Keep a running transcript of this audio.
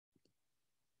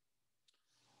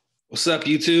What's up,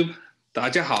 YouTube? 大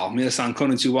家好，皆さんこ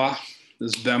んにちは.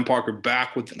 This is Ben Parker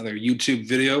back with another YouTube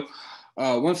video.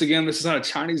 Once again, this is not a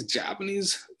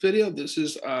Chinese-Japanese video. This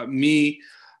is me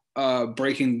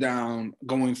breaking down,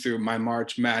 going through my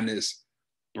March Madness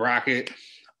bracket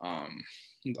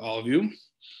with all of you.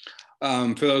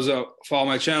 For those that follow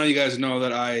my channel, you guys know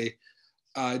that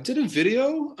I did a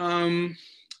video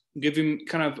giving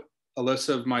kind of a list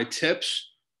of my tips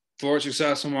for a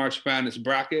successful March Madness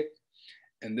bracket.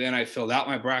 And then I filled out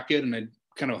my bracket and I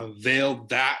kind of unveiled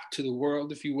that to the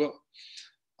world, if you will.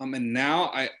 And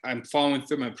now I'm following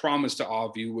through my promise to all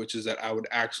of you, which is that I would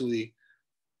actually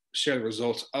share the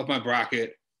results of my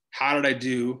bracket. How did I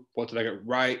do? What did I get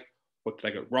right? What did I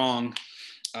get wrong?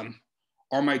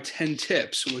 Are my 10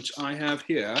 tips, which I have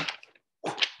here,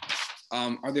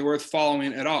 are they worth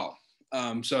following at all?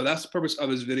 So that's the purpose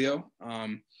of this video.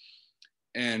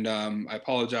 And I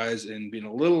apologize in being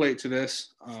a little late to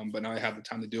this, but now I have the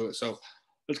time to do it. So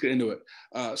let's get into it.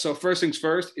 So first things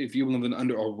first, if you live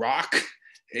under a rock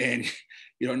and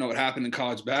you don't know what happened in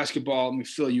college basketball, let me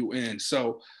fill you in.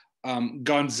 So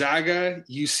Gonzaga,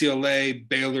 UCLA,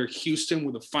 Baylor, Houston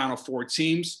were the final four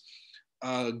teams.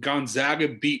 Gonzaga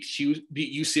beat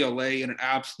UCLA in an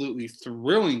absolutely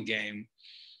thrilling game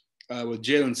with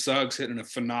Jalen Suggs hitting a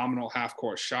phenomenal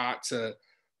half-court shot to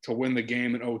win the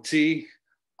game in OT.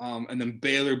 And then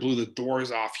Baylor blew the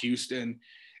doors off Houston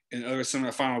in the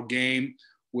semifinal game,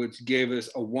 which gave us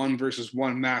a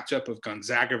 1-versus-1 matchup of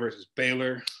Gonzaga versus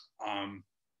Baylor.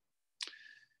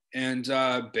 And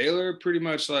Baylor pretty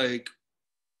much like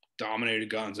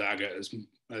dominated Gonzaga as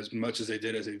much as they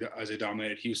did as they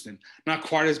dominated Houston. Not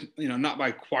quite as, not by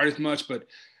quite as much, but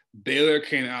Baylor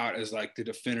came out as like the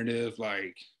definitive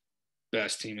like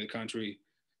best team in the country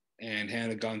and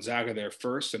handed Gonzaga their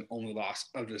first and only loss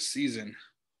of the season.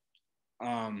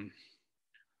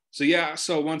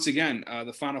 So once again,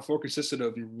 the Final Four consisted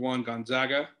of number 1,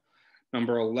 Gonzaga,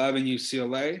 number 11,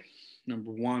 UCLA, number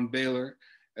 1, Baylor,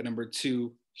 and number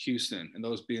 2, Houston, and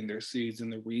those being their seeds in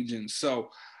the region.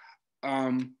 So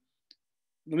let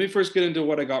me first get into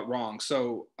what I got wrong.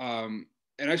 So, and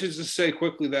I should just say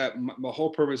quickly that the whole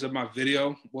purpose of my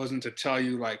video wasn't to tell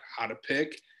you like how to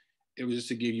pick. It was just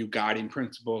to give you guiding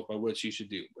principles by which you should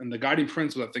do. And the guiding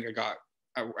principle I think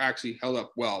I actually held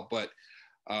up well, but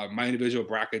my individual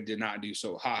bracket did not do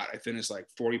so hot. I finished like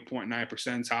 40.9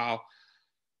 percentile.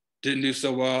 Didn't do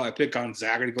so well. I picked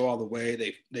Gonzaga to go all the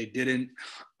way. They didn't.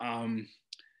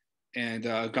 And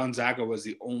Gonzaga was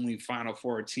the only Final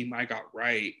Four team I got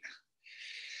right.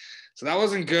 So that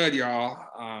wasn't good, y'all.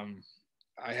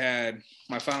 I had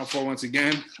my Final Four once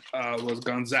again was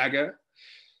Gonzaga,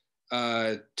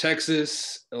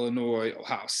 Texas, Illinois,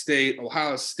 Ohio State.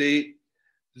 Ohio State,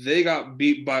 they got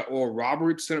beat by Oral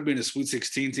Roberts. Ended up being a Sweet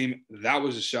 16 team. That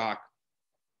was a shock.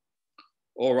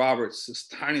 Oral Roberts, this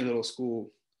tiny little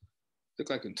school,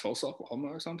 looked like in Tulsa, Oklahoma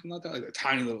or something like that, like a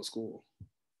tiny little school,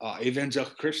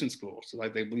 evangelical Christian school. So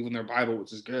like they believe in their Bible,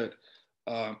 which is good.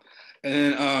 And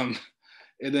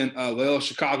then Loyola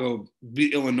Chicago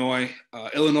beat Illinois.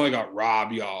 Illinois got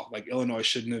robbed, y'all. Like Illinois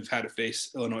shouldn't have had to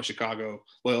face Loyola Chicago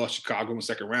in the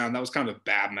second round. That was kind of a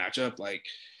bad matchup. Like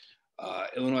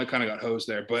Illinois kind of got hosed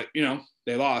there, but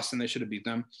they lost and they should have beat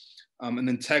them. And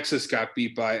then Texas got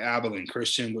beat by Abilene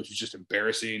Christian, which was just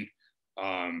embarrassing.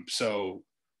 So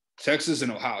Texas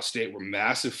and Ohio State were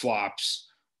massive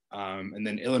flops. And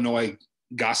then Illinois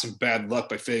got some bad luck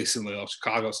by facing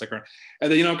Chicago second round.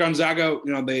 And then, Gonzaga,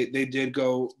 they did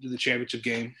go to the championship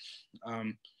game.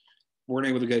 Weren't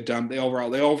able to get it done. They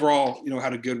overall,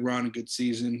 had a good run, a good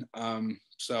season. But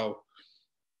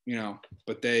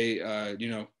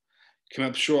they, came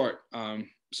up short.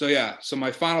 So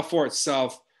my Final Four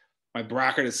itself, my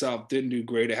bracket itself didn't do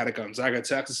great. I had a Gonzaga,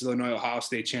 Texas, Illinois, Ohio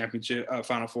State championship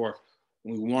Final Four.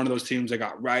 Only one of those teams I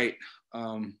got right,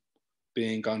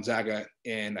 being Gonzaga,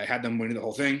 and I had them winning the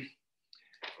whole thing,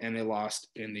 and they lost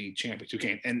in the championship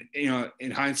game. And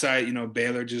in hindsight,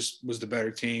 Baylor just was the better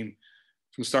team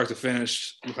from start to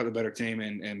finish. Looked like the better team,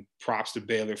 and props to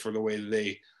Baylor for the way that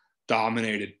they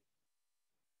dominated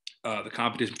the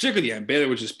competition, particularly the end. Baylor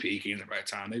was just peaking at the right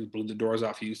time. They blew the doors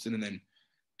off Houston and then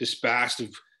dispatched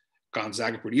of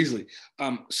Gonzaga pretty easily.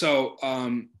 So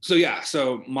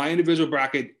my individual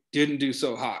bracket didn't do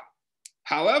so hot.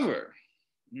 However,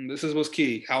 this is what's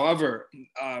key. However,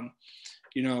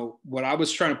 what I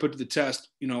was trying to put to the test,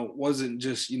 wasn't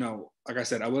just, like I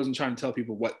said, I wasn't trying to tell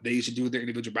people what they should do with their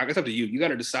individual bracket. It's up to you. You got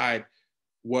to decide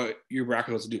what your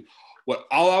bracket was to do.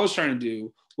 All I was trying to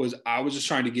do was I was just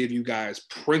trying to give you guys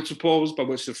principles by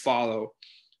which to follow.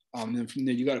 And from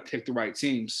there, you got to pick the right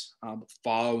teams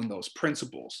following those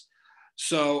principles.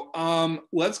 So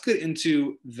let's get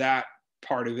into that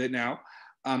part of it now.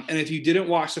 And if you didn't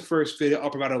watch the first video,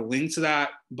 I'll provide a link to that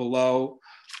below,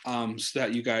 so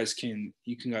that you guys can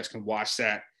watch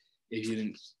that if you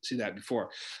didn't see that before.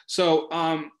 So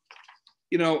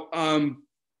in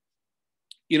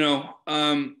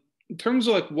terms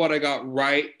of like what I got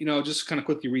right, just kind of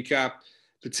quickly recap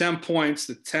the 10 points.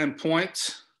 The 10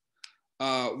 points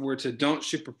were to don't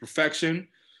shoot for perfection,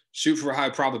 shoot for a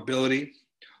high probability.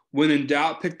 When in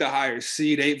doubt, pick the higher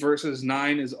seed. 8 versus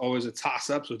 9 is always a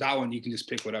toss-up. So that one, you can just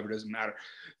pick whatever, doesn't matter.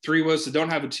 3 was to don't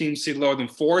have a team seed lower than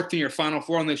 4th in your Final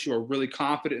Four unless you are really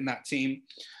confident in that team.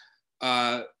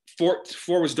 4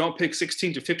 was don't pick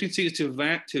 16 to 15 seeds to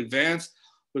advance,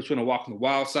 which want to walk on the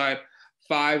wild side.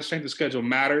 5, strength of schedule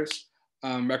matters.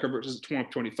 Record versus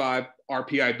 25,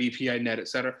 RPI, BPI, net,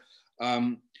 etc.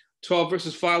 12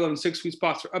 versus 5, 11, 6 sweet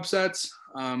spots for upsets.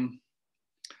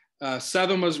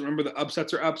 7 was remember the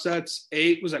upsets are upsets.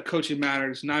 8 was that coaching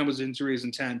matters. 9 was injuries,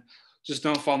 and 10 just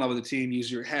don't fall in love with the team.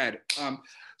 Use your head. I'm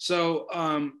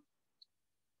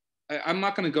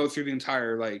not going to go through the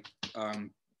entire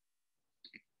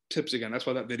tips again. That's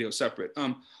why that video is separate.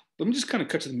 Let me just kind of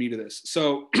cut to the meat of this.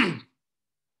 So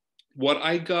what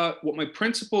my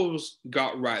principals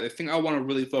got right, the thing I want to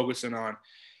really focus in on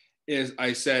is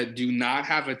I said, do not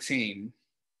have a team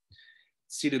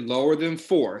seated lower than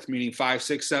 4th, meaning 5,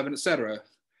 6, 7, etc.,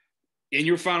 in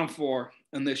your Final Four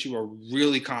unless you are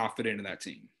really confident in that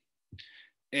team.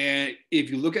 And if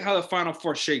you look at how the Final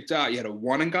Four shaked out, you had a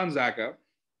 1 in Gonzaga,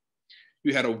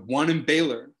 you had a 1 in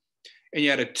Baylor, and you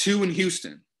had a 2 in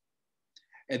Houston.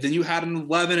 And then you had an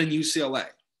 11 in UCLA.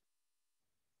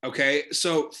 Okay,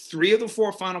 so 3 of the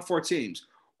 4 Final Four teams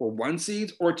were 1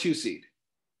 seed or 2 seed.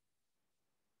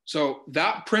 So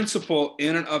that principle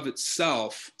in and of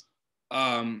itself,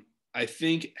 I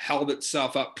think held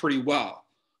itself up pretty well,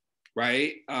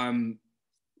 right?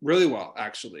 Really well,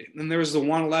 actually. And there was the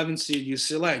 111 seed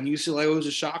UCLA, and UCLA was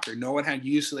a shocker. No one had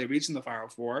UCLA reaching the Final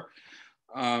Four.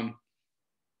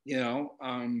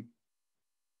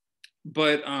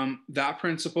 But that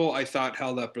principle I thought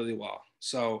held up really well.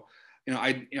 So,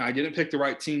 I didn't pick the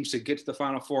right teams to get to the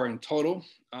Final Four in total.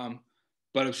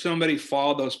 But if somebody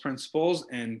followed those principles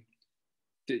and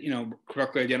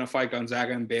correctly identified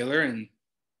Gonzaga and Baylor and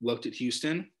looked at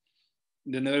Houston,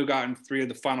 then they would have gotten 3 of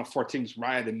the Final Four teams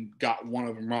right and got 1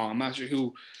 of them wrong. I'm not sure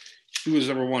who was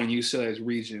number 1 in UCLA's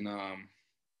region.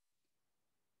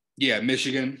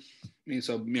 Michigan.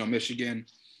 Michigan,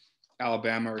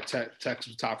 Alabama, or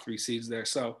Texas, top 3 seeds there.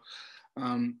 So,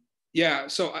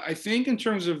 so I think in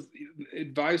terms of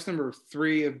advice number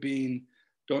 3 of being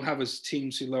don't have a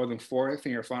team seed lower than 4th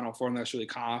in your Final Four, and that's really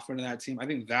confident in that team. I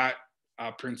think that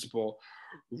principle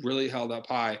really held up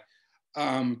high.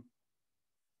 And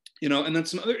then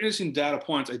some other interesting data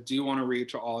points I do want to read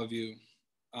to all of you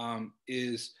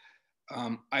is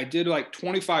I did like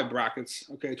 25 brackets.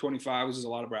 Okay, 25 is a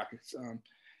lot of brackets.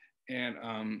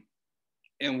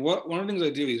 And one of the things I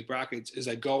do with these brackets is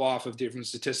I go off of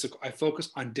I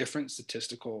focus on different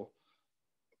statistical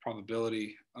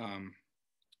probability,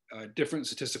 different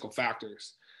statistical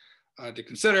factors to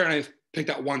consider. And I picked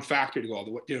out one factor to go all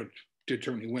the way, to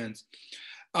determine who wins.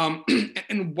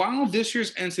 And while this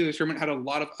year's NCAA tournament had a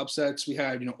lot of upsets, we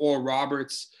had, Oral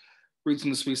Roberts reaching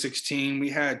the Sweet 16. We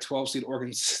had 12 seed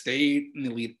Oregon State in the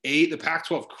Elite 8. The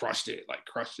Pac-12 crushed it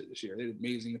this year. They did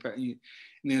amazing in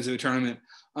the NCAA tournament.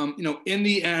 In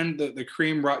the end, the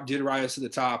cream did rise to the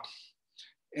top,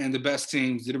 and the best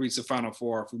teams did reach the Final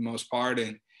Four for the most part.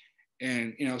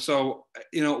 And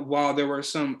while there were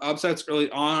some upsets early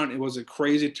on, it was a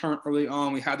crazy turn early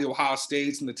on. We had the Ohio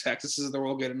States and the Texases of the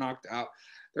world getting knocked out.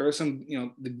 There were some,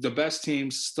 the best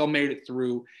teams still made it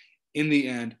through in the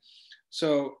end.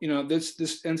 So, this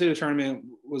NCAA tournament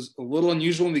was a little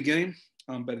unusual in the beginning,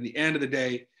 but at the end of the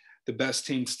day, the best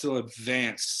team still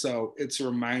advanced. So it's a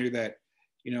reminder that,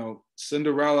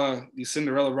 these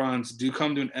Cinderella runs do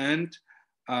come to an end.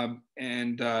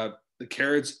 And the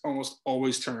carrots almost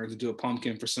always turn into a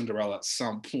pumpkin for Cinderella at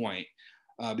some point,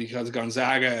 because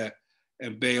Gonzaga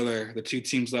and Baylor, the 2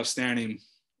 teams left standing,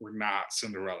 were not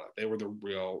Cinderella. They were the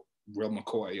real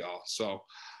McCoy, y'all. So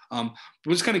we'll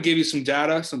just kind of give you some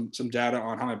data, some data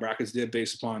on how my brackets did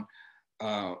based upon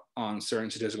on certain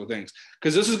statistical things.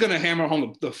 Because this is going to hammer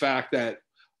home the fact that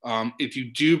if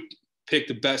you do pick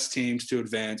the best teams to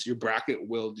advance, your bracket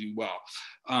will do well.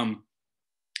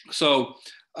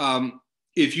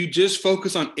 If you just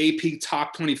focus on AP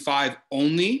top 25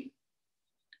 only,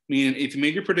 meaning if you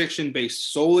make your prediction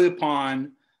based solely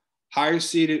upon higher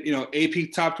seeded,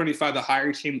 AP top 25, the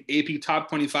higher team, AP top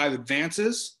 25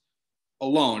 advances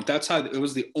alone. That's how it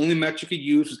was. The only metric you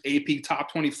used was AP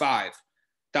top 25.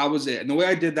 That was it. And the way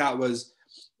I did that was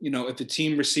if the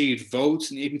team received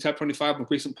votes in the AP Top 25 in a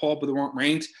recent poll, but they weren't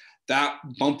ranked, that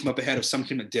bumped them up ahead of some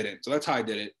team that didn't. So that's how I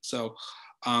did it. So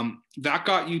that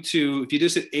got you to, if you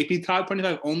just did AP Top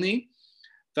 25 only,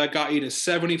 that got you to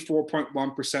 74.1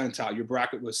 percentile. Your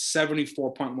bracket was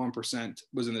 74.1%,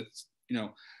 was in the,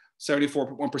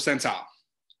 74.1 percentile.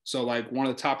 So like one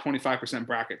of the top 25%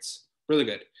 brackets. Really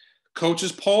good.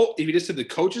 Coaches poll, if you just did the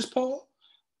coaches poll,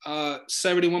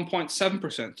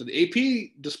 71.7%. So the AP,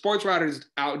 the sports writers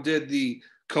outdid the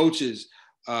coaches,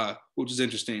 which is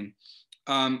interesting.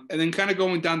 And then kind of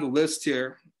going down the list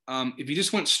here, if you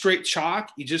just went straight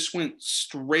chalk, you just went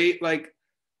straight like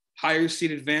higher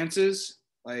seed advances,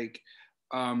 like,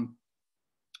 and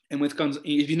with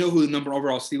if you know who the number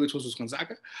overall seed which was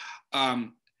Gonzaga,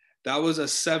 that was a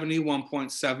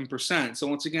 71.7%. So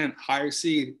once again, higher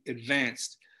seed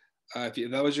advanced.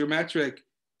 That was your metric,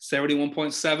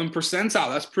 71.7 percentile.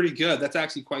 That's pretty good. That's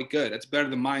actually quite good. That's better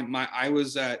than mine. I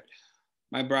was at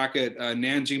my bracket,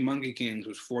 Nanjing Monkey Kings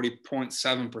was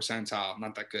 40.7 percentile.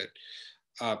 Not that good.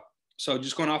 So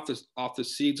just going off the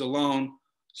seeds alone,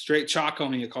 straight chalk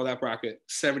only, you call that bracket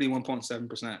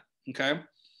 71.7%. Okay.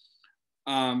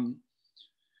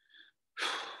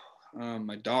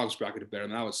 My dog's bracketed better,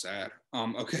 and that was sad.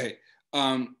 Okay.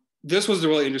 This was the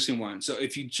really interesting one. So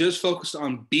if you just focused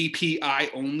on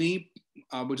BPI only,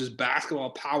 which is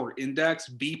Basketball Power Index,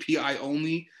 BPI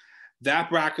only, that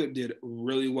bracket did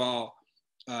really well,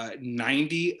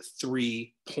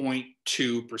 93.2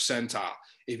 percentile.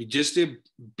 If you just did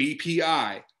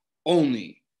BPI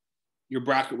only, your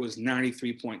bracket was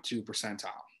 93.2 percentile,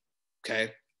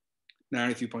 okay?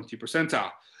 93.2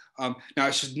 percentile. Now,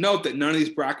 I should note that none of these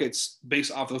brackets,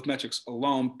 based off of metrics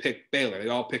alone, pick Baylor. They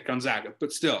all pick Gonzaga,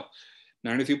 but still,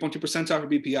 93.2 percentile for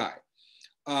BPI.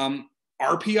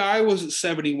 RPI was at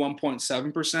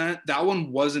 71.7%. That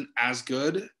one wasn't as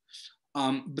good,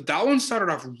 but that one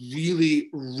started off really,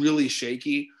 really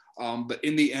shaky. But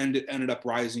in the end, it ended up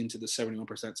rising to the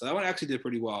 71%. So that one actually did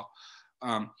pretty well.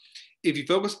 If you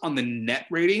focus on the net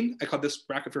rating, I call this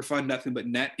bracket for fun, nothing but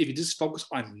net. If you just focus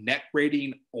on net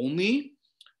rating only,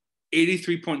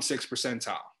 83.6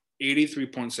 percentile,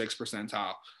 83.6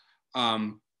 percentile.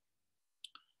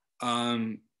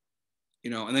 And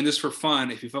then just for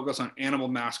fun, if you focus on animal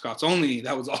mascots only,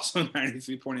 that was also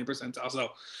 93.8 percentile. So,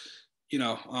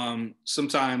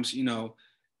 sometimes,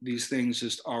 these things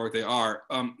just are what they are.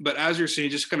 But as you're seeing,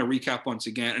 just kind of recap once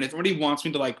again. And if anybody wants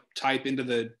me to like type into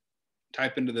the,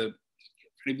 if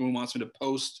anybody wants me to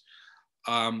post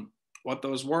what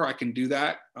those were, I can do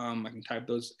that. I can type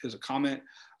those as a comment.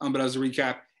 But as a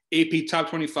recap, AP Top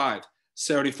 25,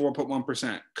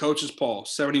 74.1%. Coaches poll,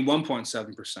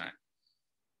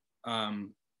 71.7%.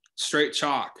 Straight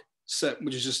chalk,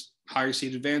 which is just higher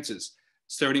seed advances,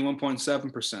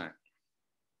 71.7%.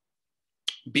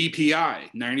 BPI,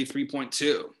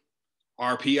 93.2.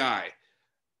 RPI,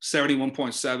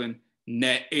 71.7.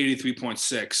 Net,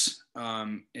 83.6.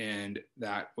 And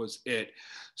that was it.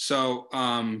 So,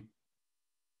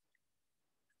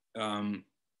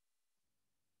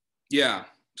 yeah.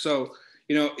 So,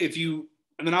 and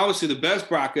then obviously the best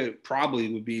bracket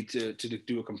probably would be to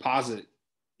do a composite,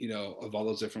 of all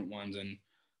those different ones and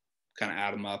kind of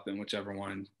add them up, and whichever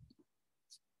one,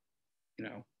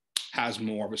 has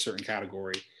more of a certain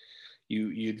category,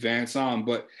 you advance on.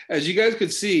 But as you guys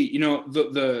could see,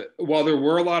 while there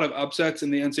were a lot of upsets in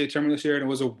the NCAA tournament this year, and it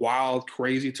was a wild,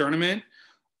 crazy tournament,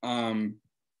 the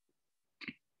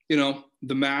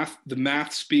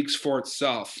math speaks for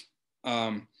itself.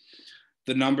 The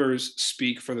numbers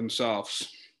speak for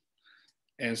themselves.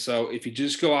 And so if you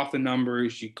just go off the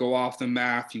numbers, you go off the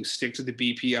math, you stick to the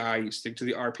BPI, you stick to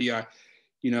the RPI,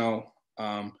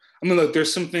 look,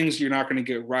 there's some things you're not going to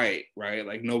get right?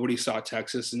 Like nobody saw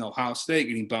Texas and Ohio State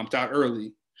getting bumped out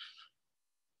early,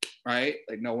 right?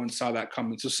 Like no one saw that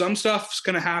coming. So some stuff's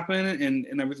going to happen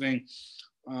and everything.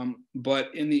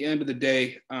 But in the end of the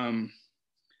day, the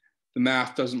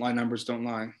math doesn't lie, numbers don't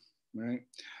lie, right?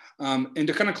 And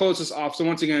to kind of close this off, so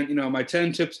once again, my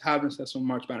 10 tips have been successful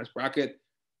March Madness bracket.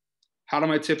 How do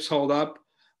my tips hold up?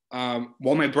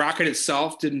 While my bracket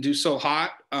itself didn't do so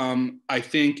hot, I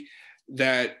think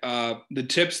that the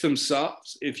tips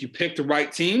themselves, if you pick the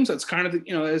right teams, that's kind of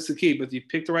that's the key. But if you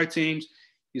pick the right teams,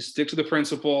 you stick to the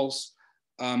principles,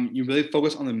 you really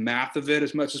focus on the math of it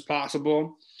as much as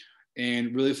possible,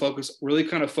 and really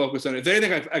kind of focus on it. If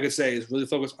anything I could say is really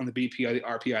focus on the BPI, the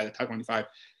RPI, the top 25,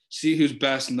 see who's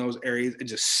best in those areas and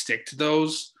just stick to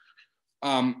those.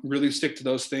 Really stick to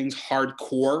those things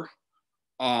hardcore.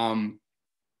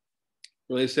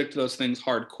 Really stick to those things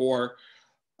hardcore.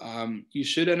 You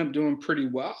should end up doing pretty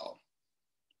well.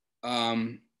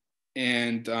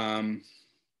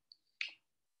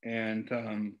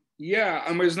 And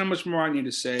yeah, there's not much more I need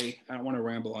to say. I don't want to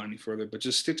ramble on any further, but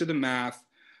just stick to the math.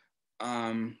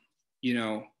 Um, you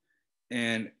know,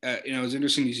 and you know, it's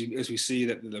interesting as we see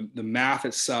that the math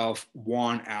itself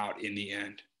won out in the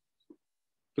end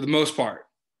for the most part.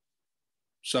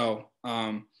 So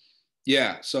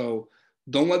yeah, so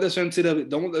don't let this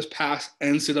past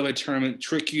NCAA tournament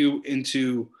trick you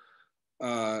into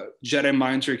Jedi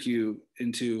mind trick you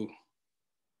into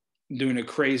doing a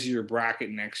crazier bracket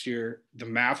next year. The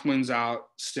math wins out.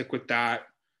 Stick with that.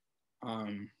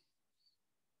 Um,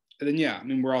 and then yeah, I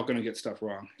mean we're all going to get stuff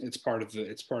wrong. It's part of the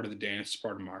dance. It's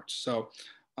part of March. So.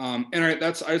 And all right,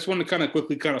 I just want to kind of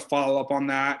quickly kind of follow up on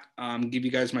that, give you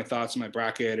guys my thoughts on my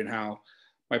bracket and how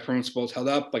my principles held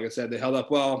up. Like I said, they held up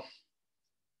well.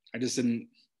 I just didn't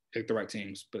pick the right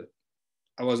teams, but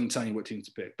I wasn't telling you what teams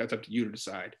to pick. That's up to you to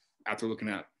decide after looking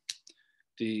at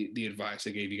the advice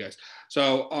I gave you guys.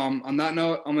 So on that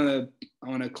note, I'm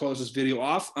gonna close this video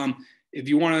off. If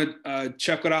you want to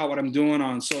check out what I'm doing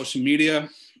on social media,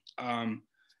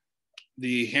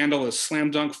 the handle is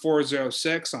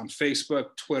slamdunk406 on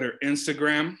Facebook, Twitter,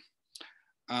 Instagram.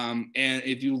 And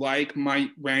if you like my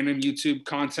random YouTube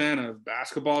content of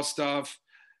basketball stuff,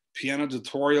 piano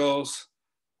tutorials,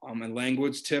 and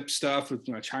language tip stuff with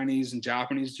my Chinese and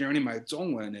Japanese journey, my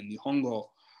Zhongwen and Nihongo,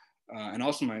 and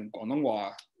also my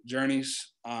Guangdonghua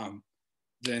journeys,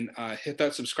 then hit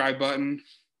that subscribe button.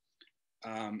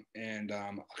 And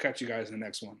I'll catch you guys in the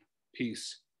next one.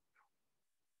 Peace.